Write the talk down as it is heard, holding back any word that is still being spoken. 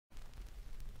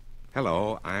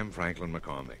Hello, I'm Franklyn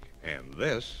McCormack, and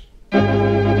this...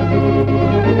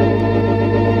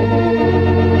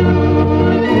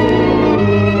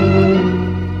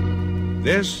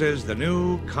 This is the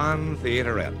new Conn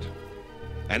Theatrette,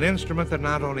 an instrument that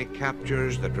not only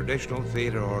captures the traditional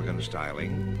theater organ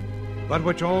styling, but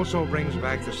which also brings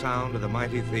back the sound of the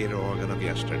mighty theater organ of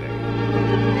yesterday.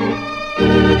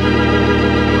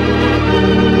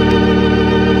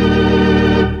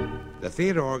 The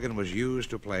theater organ was used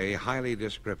to play highly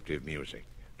descriptive music.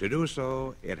 To do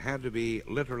so, it had to be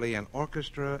literally an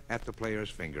orchestra at the player's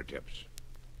fingertips.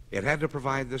 It had to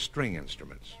provide the string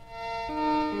instruments.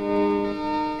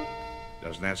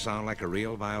 Doesn't that sound like a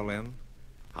real violin?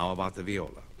 How about the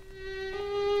viola?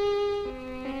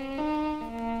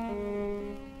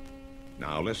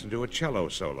 Now listen to a cello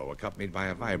solo accompanied by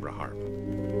a vibraharp.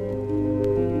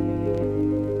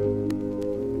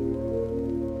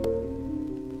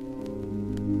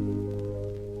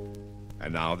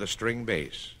 And now the string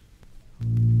bass.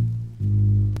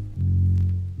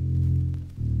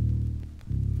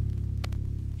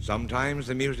 Sometimes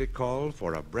the music called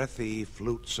for a breathy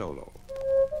flute solo.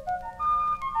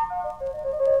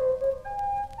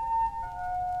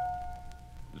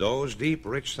 Those deep,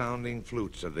 rich-sounding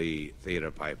flutes of the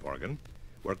theater pipe organ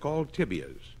were called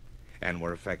Tibias and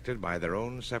were affected by their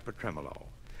own separate tremolo,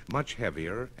 much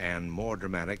heavier and more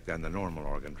dramatic than the normal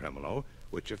organ tremolo,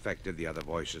 which affected the other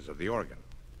voices of the organ.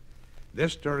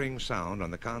 This stirring sound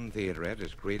on the Conn Theatrette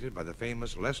is created by the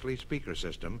famous Leslie speaker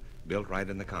system built right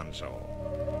in the console.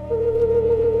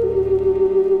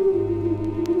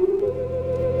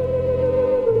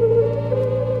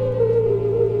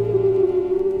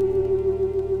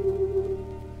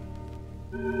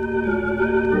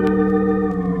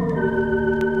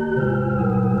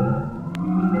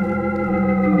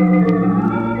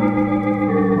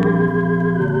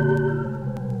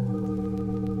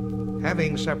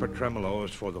 Having separate tremolos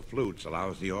for the flutes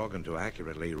allows the organ to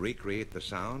accurately recreate the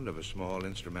sound of a small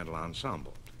instrumental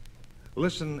ensemble.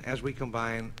 Listen as we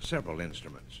combine several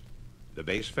instruments. The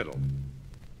bass fiddle,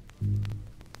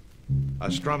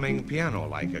 a strumming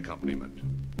piano-like accompaniment,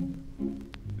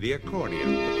 the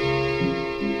accordion,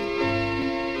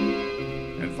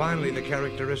 and finally the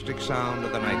characteristic sound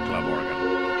of the nightclub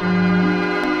organ.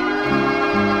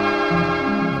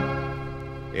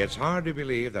 It's hard to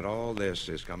believe that all this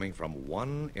is coming from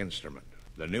one instrument,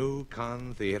 the new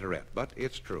Conn Theatrette, but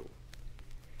it's true.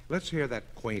 Let's hear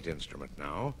that quaint instrument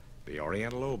now, the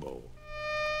Oriental oboe.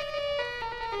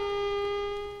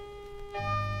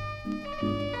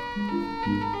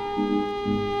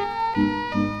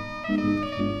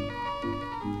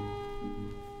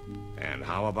 And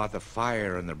how about the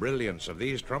fire and the brilliance of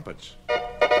these trumpets?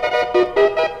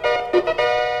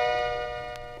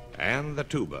 And the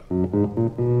tuba.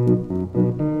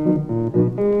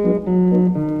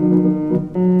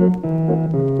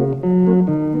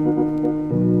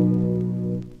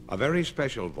 A very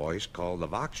special voice called the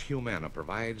vox humana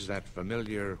provides that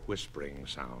familiar whispering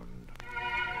sound.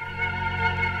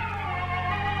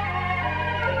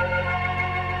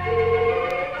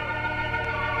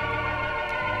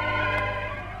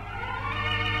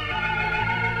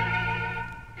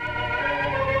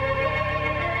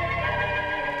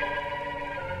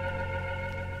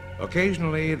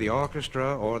 Occasionally, the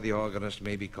orchestra or the organist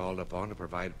may be called upon to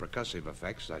provide percussive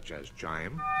effects such as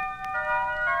chime,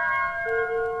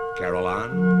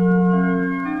 carillon,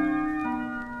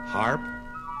 harp,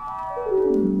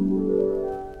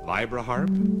 vibraharp,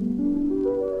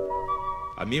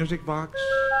 a music box,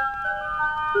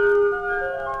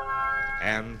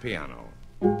 and piano.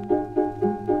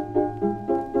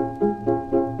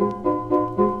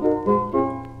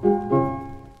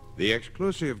 The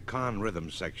exclusive Conn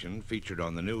rhythm section featured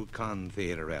on the new Conn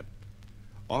Theatrette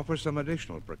offers some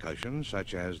additional percussion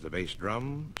such as the bass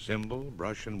drum, cymbal,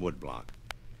 brush, and woodblock.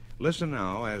 Listen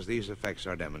now as these effects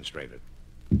are demonstrated.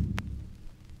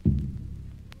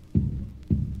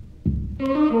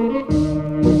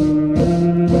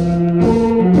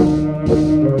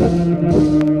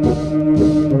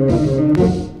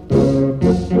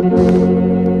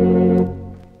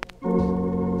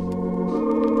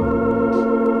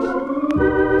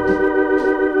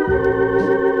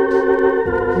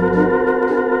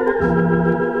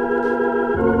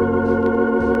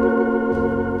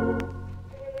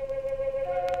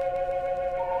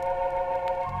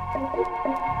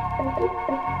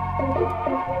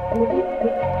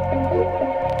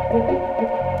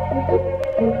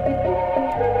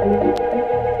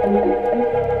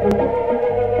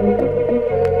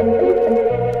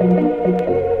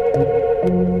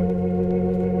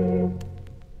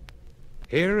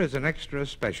 Here is an extra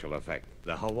special effect,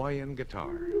 the Hawaiian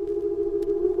guitar.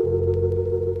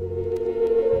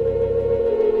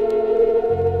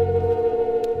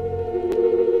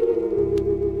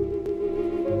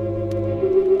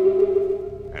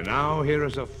 And now here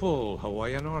is a full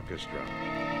Hawaiian orchestra.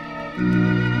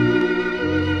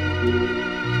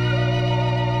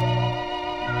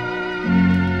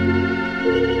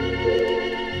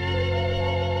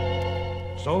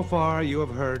 So far, you have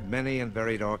heard many and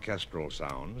varied orchestral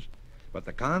sounds, but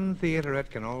the Conn Theatrette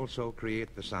can also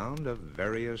create the sound of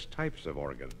various types of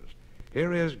organs.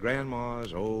 Here is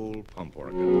Grandma's old pump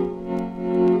organ.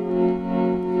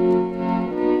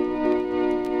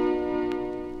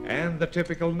 And the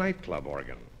typical nightclub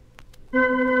organ.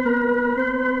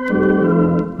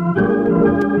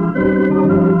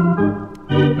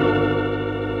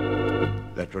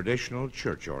 The traditional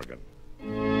church organ.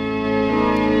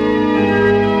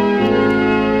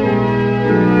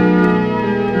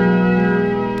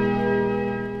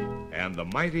 And the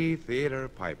mighty theater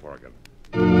pipe organ.